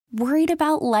Worried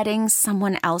about letting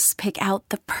someone else pick out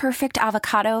the perfect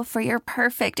avocado for your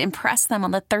perfect impress them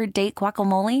on the third date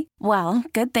guacamole? Well,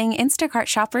 good thing Instacart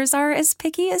shoppers are as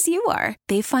picky as you are.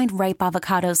 They find ripe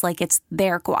avocados like it's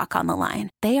their guac on the line.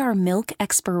 They are milk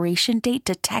expiration date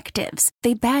detectives.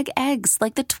 They bag eggs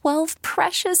like the 12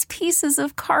 precious pieces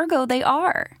of cargo they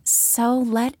are. So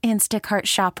let Instacart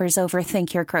shoppers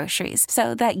overthink your groceries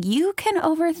so that you can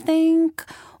overthink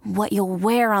what you'll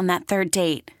wear on that third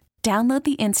date. Download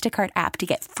the Instacart app to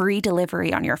get free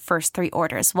delivery on your first 3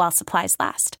 orders while supplies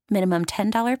last. Minimum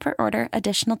 $10 per order.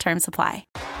 Additional terms apply.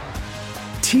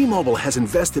 T-Mobile has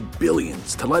invested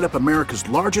billions to light up America's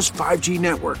largest 5G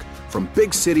network, from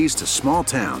big cities to small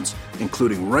towns,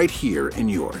 including right here in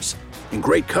yours. And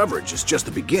great coverage is just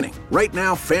the beginning. Right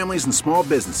now, families and small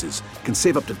businesses can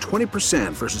save up to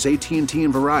 20% versus AT&T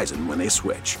and Verizon when they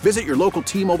switch. Visit your local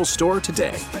T-Mobile store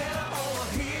today.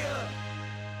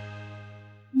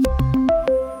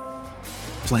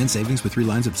 Plan savings with 3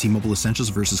 lines of T-Mobile Essentials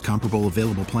versus comparable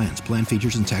available plans. Plan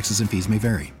features and taxes and fees may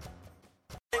vary.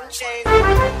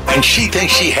 And she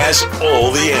thinks she has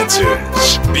all the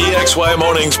answers. BXY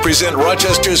Mornings present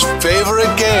Rochester's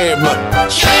favorite game,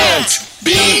 Can't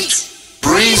Beat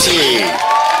Breezy.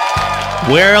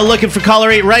 We're looking for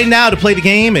caller 8 right now to play the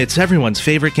game. It's everyone's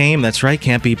favorite game. That's right,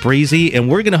 Can't Beat Breezy. And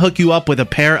we're going to hook you up with a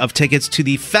pair of tickets to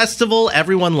the festival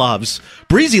everyone loves.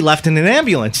 Breezy left in an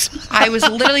ambulance. I was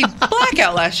literally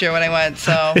blackout last year when I went,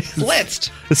 so blitzed.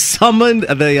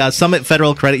 The Summit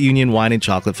Federal Credit Union Wine and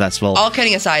Chocolate Festival. All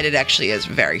kidding aside, it actually is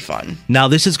very fun. Now,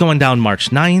 this is going down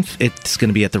March 9th. It's going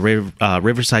to be at the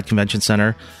Riverside Convention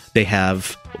Center. They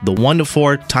have the 1 to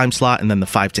 4 time slot and then the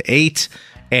 5 to 8.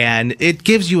 And it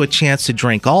gives you a chance to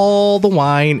drink all the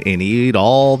wine and eat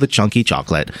all the chunky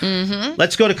chocolate. Mm-hmm.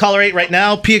 Let's go to caller 8 right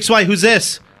now. PXY, who's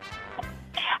this?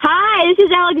 Hi, this is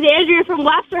Alexandria from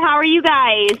Webster. How are you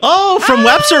guys? Oh, from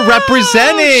Webster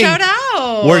representing. Shout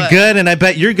out. We're good, and I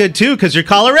bet you're good too because you're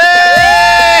caller 8. Yay!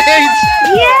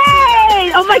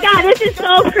 Oh my God, this is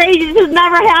so crazy. This has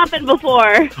never happened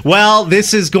before. Well,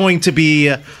 this is going to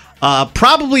be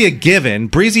probably a given.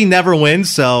 Breezy never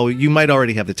wins, so you might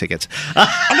already have the tickets.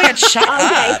 Oh my God, shut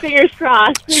up. Okay, fingers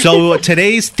crossed. So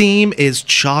today's theme is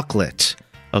chocolate.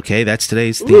 Okay, that's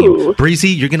today's theme. Ooh. Breezy,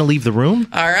 you're going to leave the room.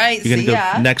 All right, You're going to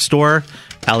go next door.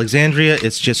 Alexandria,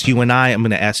 it's just you and I. I'm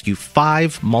going to ask you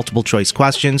 5 multiple choice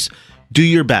questions. Do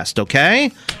your best,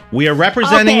 okay? We are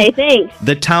representing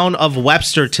the town of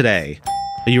Webster today.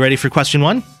 Are you ready for question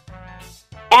 1?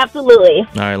 Absolutely.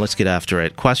 All right, let's get after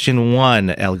it. Question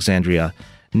 1, Alexandria.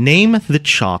 Name the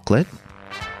chocolate.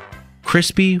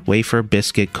 Crispy wafer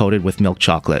biscuit coated with milk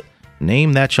chocolate.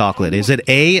 Name that chocolate. Is it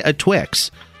A,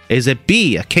 Twix? Is it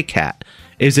B, a Kit Kat?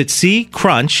 Is it C,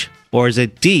 Crunch? Or is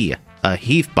it D, a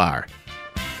Heath Bar?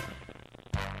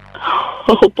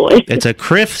 Oh, boy. It's a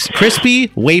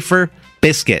crispy wafer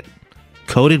biscuit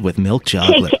coated with milk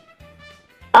chocolate.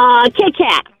 Kit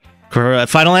Kat.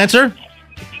 Final answer?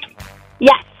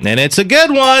 Yes. And it's a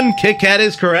good one. Kit Kat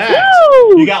is correct.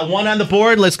 Woo! You got 1 on the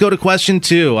board. Let's go to question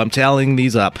 2. I'm tallying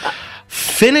these up.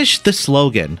 Finish the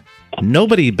slogan.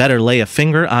 Nobody better lay a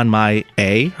finger on my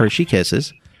A, Hershey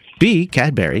Kisses, B,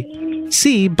 Cadbury,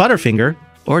 C, Butterfinger,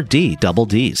 or D, Double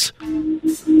D's.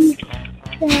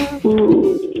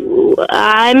 Ooh,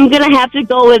 I'm going to have to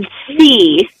go with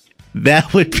C.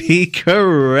 That would be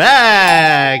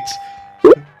correct.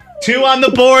 2 on the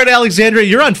board, Alexandria.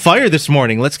 You're on fire this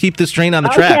morning. Let's keep this train on the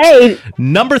tracks. Okay.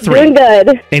 Number 3. Doing good.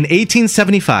 In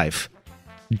 1875,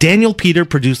 Daniel Peter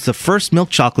produced the first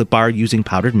milk chocolate bar using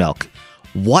powdered milk.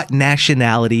 What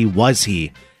nationality was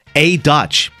he? A,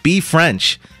 Dutch, B,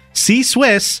 French, C,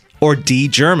 Swiss, or D,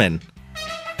 German?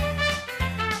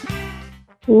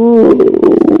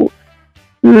 Ooh.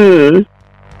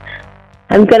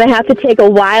 I'm going to have to take a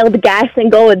wild guess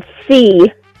and go with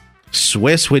C.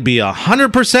 Swiss would be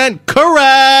 100%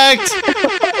 correct.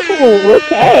 Ooh,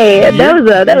 okay.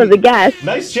 That was a guess.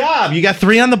 Nice job. You got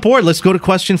 3 on the board. Let's go to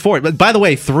question 4. But by the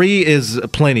way, 3 is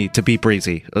plenty to beat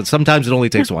Breezy. Sometimes it only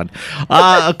takes 1.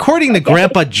 According to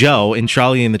Grandpa Joe in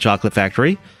Charlie and the Chocolate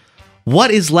Factory, what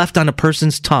is left on a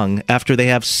person's tongue after they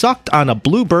have sucked on a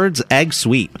bluebird's egg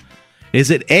sweet?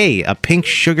 Is it A, a pink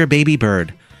sugar baby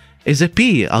bird? Is it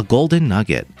B, a golden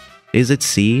nugget? Is it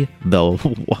C, the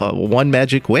one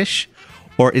magic wish?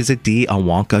 Or is it D, a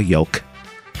Wonka yolk?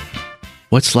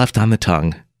 What's left on the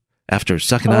tongue after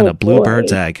sucking on a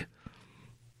bluebird's egg?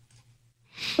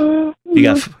 You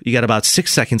got about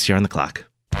 6 seconds here on the clock.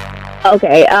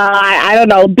 Okay, I don't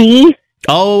know. B?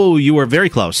 Oh, you were very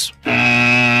close.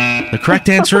 The correct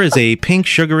answer is a pink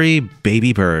sugary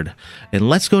baby bird. And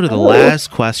let's go to the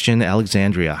last question,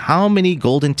 Alexandria. How many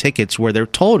golden tickets were there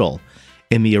total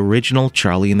in the original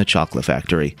Charlie and the Chocolate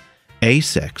Factory?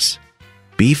 A6,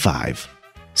 B5,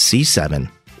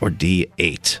 C7, or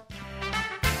D8?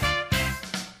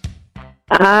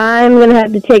 I'm going to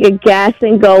have to take a guess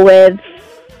and go with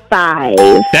 5.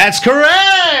 That's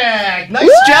correct!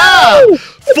 Nice job!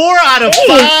 4 out of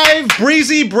 5.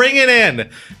 Breezy, bring it in.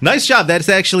 Nice job. That's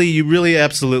actually, you really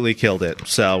absolutely killed it.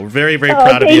 So we're very, very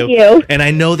proud of you. Thank you. And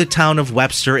I know the town of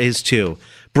Webster is too.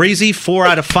 Breezy, 4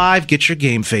 out of 5. Get your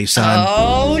game face on.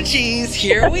 Oh, geez.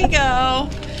 Here we go.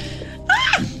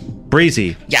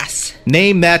 Breezy, Yes.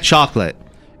 name that chocolate.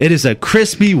 It is a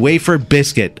crispy wafer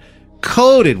biscuit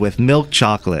coated with milk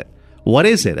chocolate. What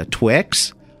is it? A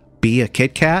Twix? B, a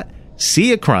Kit Kat?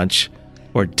 C, a Crunch?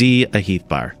 Or D, a Heath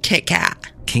Bar? Kit Kat.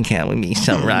 Kit Kat with me,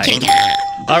 so right. Kit Kat.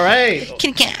 All right.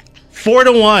 Kit Kat.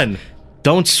 4-1.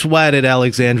 Don't sweat it,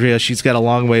 Alexandria. She's got a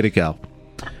long way to go.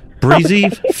 Breezy,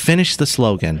 finish the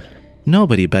slogan.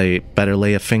 Nobody better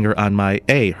lay a finger on my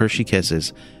A, Hershey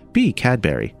Kisses, B,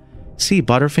 Cadbury, C,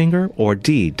 Butterfinger, or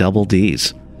D, Double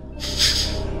D's.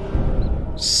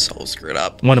 So screwed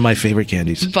up. One of my favorite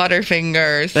candies.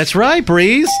 Butterfingers. That's right,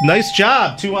 Breeze. Nice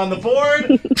job. 2 on the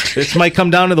board. This might come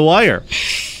down to the wire.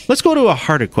 Let's go to a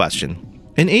harder question.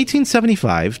 In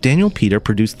 1875, Daniel Peter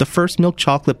produced the first milk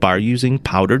chocolate bar using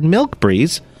powdered milk,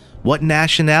 Breeze. What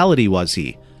nationality was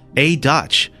he? A,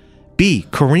 Dutch, B,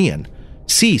 Korean,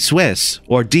 C, Swiss,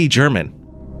 or D, German?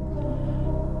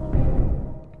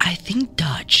 I think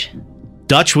Dutch.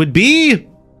 Dutch would be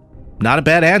not a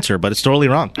bad answer, but it's totally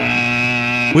wrong.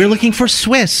 We're looking for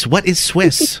Swiss. What is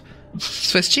Swiss?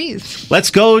 Swiss cheese.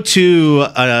 Let's go to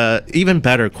an even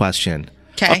better question.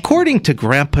 Okay. According to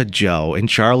Grandpa Joe in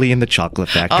Charlie and the Chocolate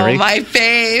Factory, Oh, my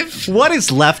fave. what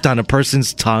is left on a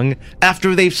person's tongue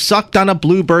after they've sucked on a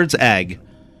bluebird's egg?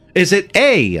 Is it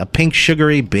A, pink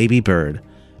sugary baby bird,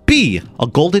 B, a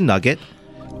golden nugget,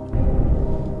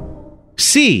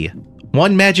 C,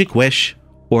 one magic wish,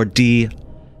 or D,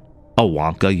 a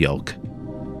Wonka yolk?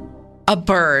 A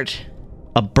bird.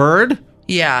 A bird?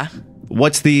 Yeah.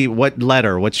 What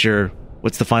letter? What's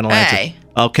the final A. answer?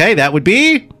 Okay, that would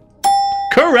be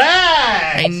correct.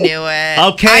 I knew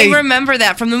it. Okay. I remember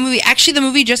that from the movie. Actually, the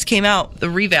movie just came out, the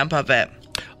revamp of it.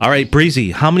 All right,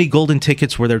 Breezy, how many golden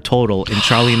tickets were there total in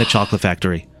Charlie and the Chocolate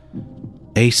Factory?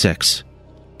 A6,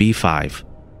 B5,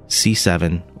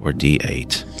 C7, or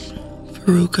D8?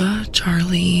 Veruca,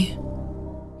 Charlie,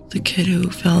 the kid who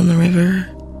fell in the river.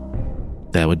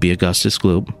 That would be Augustus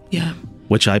Gloop, Yeah.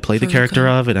 which I play the character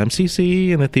of at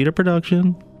MCC in a theater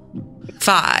production.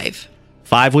 5.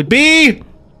 5 would be...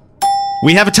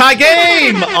 We have a tie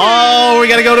game! Oh, we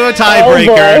got to go to a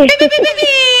tiebreaker.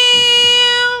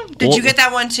 Did you get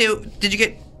that one too? Did you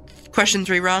get question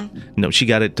 3 wrong? No, she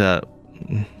got it...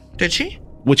 Did she?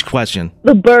 which question?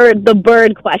 The bird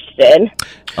question.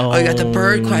 Oh, you got the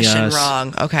bird question yes.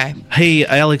 wrong. Okay. Hey,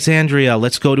 Alexandria,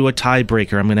 let's go to a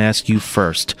tiebreaker. I'm going to ask you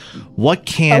first. What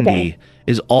candy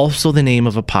is also the name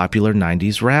of a popular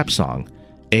 90s rap song?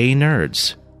 A,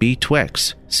 Nerds, B,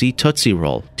 Twix, C, Tootsie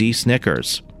Roll, D,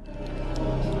 Snickers.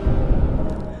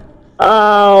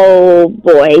 Oh,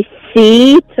 boy.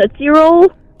 C, Tootsie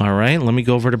Roll? All right, let me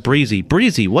go over to Breezy.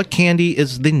 Breezy, what candy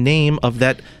is the name of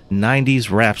that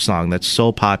 90s rap song that's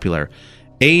so popular?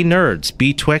 A, Nerds,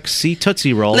 B, Twix, C,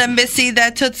 Tootsie Roll. Let me see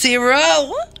that Tootsie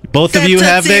Roll. Both of you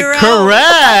have it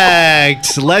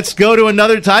correct. Let's go to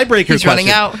another tiebreaker question. He's running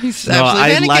out. He's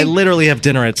absolutely I literally have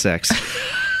dinner at 6.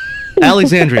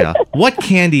 Alexandria, what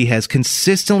candy has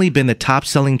consistently been the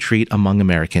top-selling treat among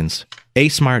Americans? A,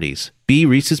 Smarties, B,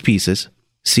 Reese's Pieces,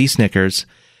 C, Snickers,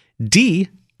 D,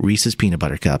 Reese's Peanut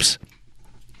Butter Cups.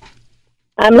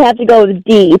 I'm going to have to go with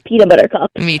D, Peanut Butter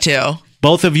Cup. Me too.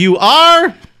 Both of you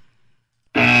are...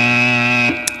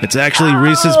 It's actually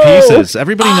Reese's Pieces.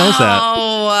 Everybody knows that.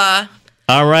 Oh,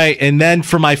 All right, and then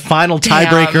for my final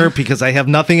tiebreaker, because I have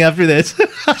nothing after this.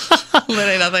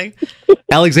 literally nothing.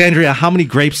 Alexandria, how many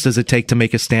grapes does it take to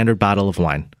make a standard bottle of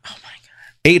wine? Oh my god.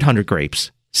 800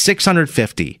 grapes,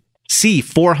 650, C,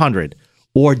 400,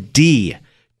 or D,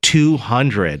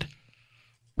 200?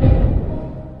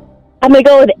 I'm going to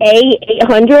go with A,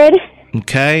 800.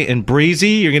 Okay, and Breezy,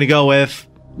 you're going to go with?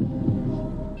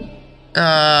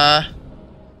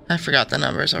 I forgot the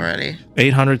numbers already.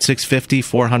 800, 650,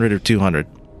 400, or 200?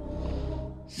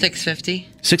 650.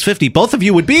 650. Both of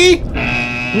you would be?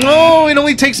 No, it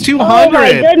only takes 200. Oh,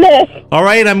 my goodness. All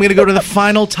right, I'm going to go to the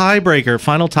final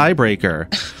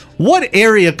tiebreaker. What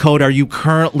area code are you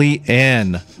currently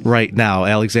in right now,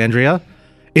 Alexandria?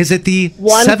 Is it the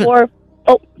 4...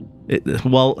 Oh.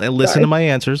 Listen to my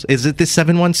answers. Is it the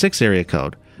 716 area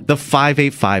code, the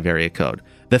 585 area code,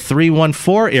 the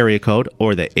 314 area code,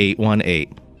 or the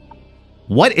 818?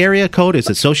 What area code is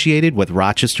associated with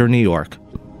Rochester, New York?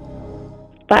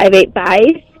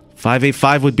 585.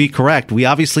 585 would be correct. We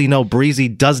obviously know Breezy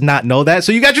does not know that,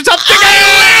 so you got yourself Such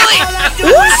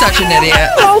an idiot.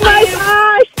 Oh my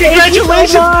gosh! Thank you so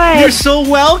Congratulations! much. You're so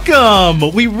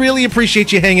welcome. We really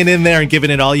appreciate you hanging in there and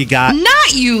giving it all you got.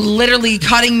 Not you literally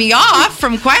cutting me off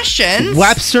from questions.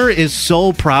 Webster is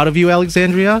so proud of you,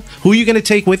 Alexandria. Who are you going to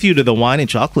take with you to the Wine and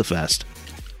Chocolate Fest?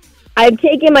 I'm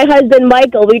taking my husband,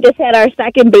 Michael. We just had our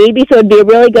second baby, so it'd be a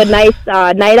really good, nice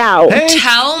night out. Hey,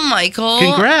 Tell Michael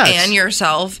Congrats. and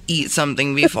yourself eat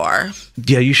something before.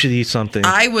 yeah, you should eat something.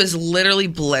 I was literally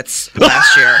blitzed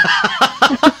last year.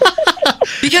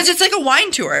 Because it's like a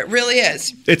wine tour. It really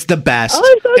is. It's the best.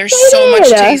 Oh, I'm so There's so much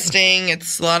excited. tasting.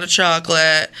 It's a lot of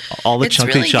chocolate. All the It's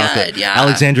chunky really chocolate. good, yeah.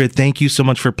 Alexandria, thank you so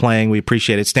much for playing. We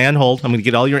appreciate it. Stay on hold. I'm going to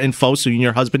get all your info so you and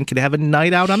your husband can have a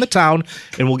night out on the town,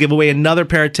 and we'll give away another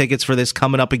pair of tickets for this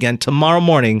coming up again tomorrow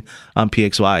morning on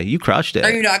PXY. You crushed it.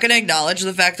 Are you not going to acknowledge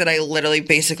the fact that I literally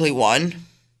basically won?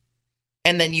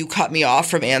 And then you cut me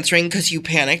off from answering because you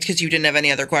panicked because you didn't have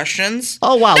any other questions?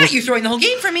 Oh, wow. Not you throwing the whole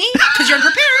game for me because you're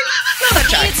unprepared. No, that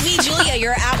Hey, it's me, Julia,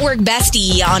 your at-work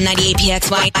bestie on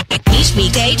 98PXY. Each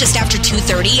weekday, just after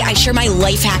 2:30, I share my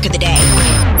life hack of the day.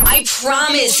 I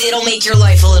promise it'll make your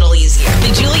life a little easier.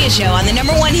 The Julia Show on the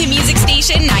number one hit music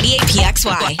station,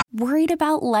 98PXY. Worried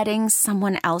about letting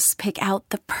someone else pick out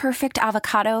the perfect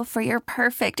avocado for your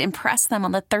perfect impress them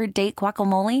on the third date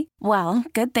guacamole? Well,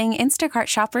 good thing Instacart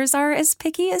shoppers are as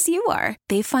picky as you are.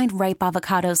 They find ripe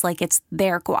avocados like it's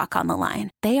their guac on the line.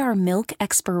 They are milk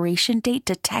expiration date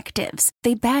detectives.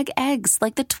 They bag eggs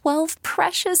like the 12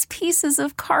 precious pieces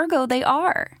of cargo they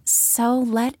are. So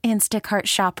let Instacart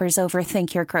shoppers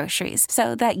overthink your groceries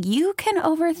so that you can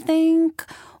overthink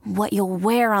what you'll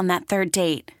wear on that third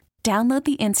date. Download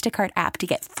the Instacart app to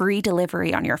get free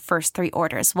delivery on your first 3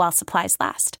 orders while supplies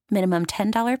last. Minimum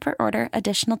 $10 per order.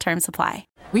 Additional terms apply.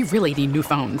 We really need new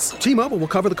phones. T-Mobile will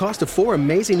cover the cost of 4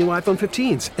 amazing new iPhone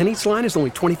 15s, and each line is only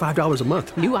 $25 a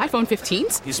month. New iPhone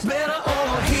 15s?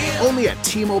 Only at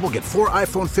T-Mobile, get 4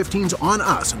 iPhone 15s on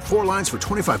us and 4 lines for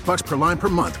 $25 per line per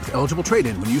month with eligible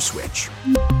trade-in when you switch.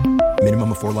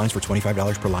 Minimum of 4 lines for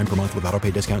 $25 per line per month with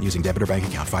autopay discount using debit or bank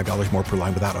account. $5 more per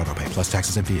line without autopay, plus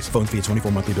taxes and fees. Phone fee at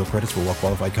 24 monthly bill credits for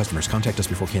well-qualified customers. Contact us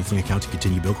before canceling account to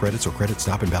continue bill credits or credit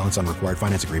stop and balance on required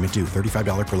finance agreement due.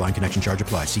 $35 per line connection charge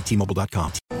applies. See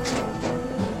T-Mobile.com.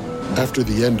 After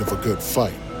the end of a good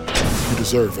fight, you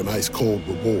deserve an ice-cold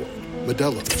reward.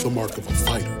 Modelo is the mark of a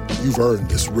fighter. You've earned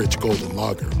this rich golden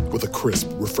lager with a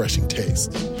crisp, refreshing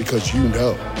taste. Because you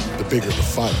know, the bigger the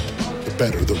fight, the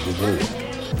better the reward.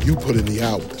 You put in the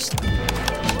hours,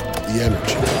 the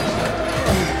energy,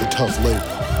 the tough labor.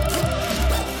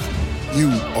 You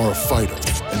are a fighter,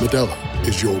 and Modelo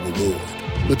is your reward.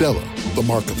 Modelo, the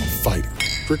mark of a fighter.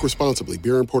 Drink responsibly.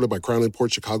 Beer imported by Crown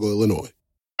Imports, Chicago, Illinois.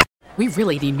 We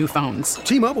really need new phones.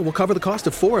 T-Mobile will cover the cost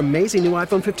of 4 amazing new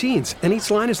iPhone 15s, and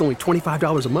each line is only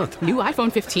 $25 a month. New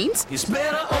iPhone 15s?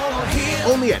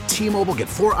 Only at T-Mobile, get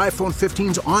 4 iPhone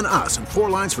 15s on us and 4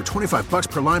 lines for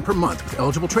 $25 per line per month with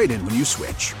eligible trade-in when you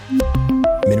switch.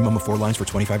 Minimum of 4 lines for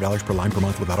 $25 per line per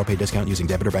month with autopay discount using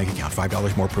debit or bank account.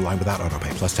 $5 more per line without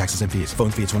autopay, plus taxes and fees. Phone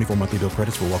fee at 24 monthly bill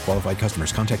credits for well-qualified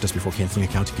customers. Contact us before canceling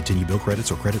account to continue bill credits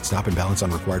or credit stop and balance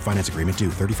on required finance agreement due.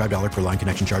 $35 per line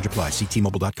connection charge applies. See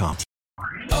T-Mobile.com.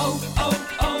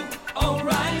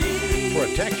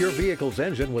 Protect your vehicle's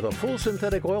engine with a full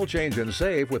synthetic oil change and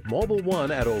save with Mobile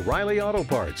One at O'Reilly Auto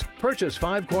Parts. Purchase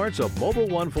 5 quarts of Mobile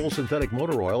One full synthetic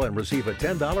motor oil and receive a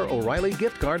 $10 O'Reilly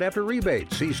gift card after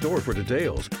rebate. See store for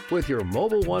details. With your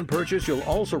Mobile One purchase, you'll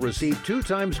also receive 2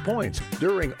 times points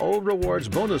during O Rewards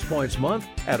Bonus Points Month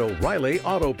at O'Reilly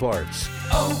Auto Parts.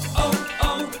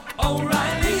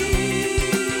 O'Reilly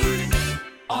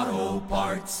Auto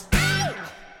Parts.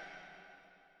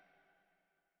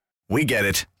 We get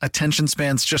it. Attention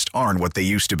spans just aren't what they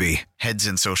used to be. Heads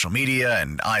in social media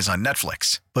and eyes on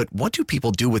Netflix. But what do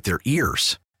people do with their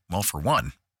ears? Well, for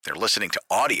one, they're listening to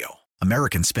audio.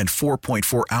 Americans spend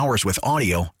 4.4 hours with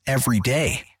audio every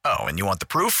day. Oh, and you want the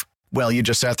proof? Well, you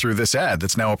just sat through this ad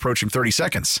that's now approaching 30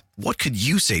 seconds. What could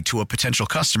you say to a potential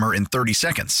customer in 30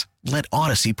 seconds? Let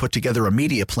Odyssey put together a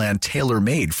media plan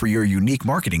tailor-made for your unique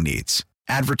marketing needs.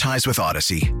 Advertise with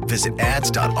Odyssey. Visit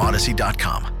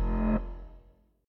ads.odyssey.com.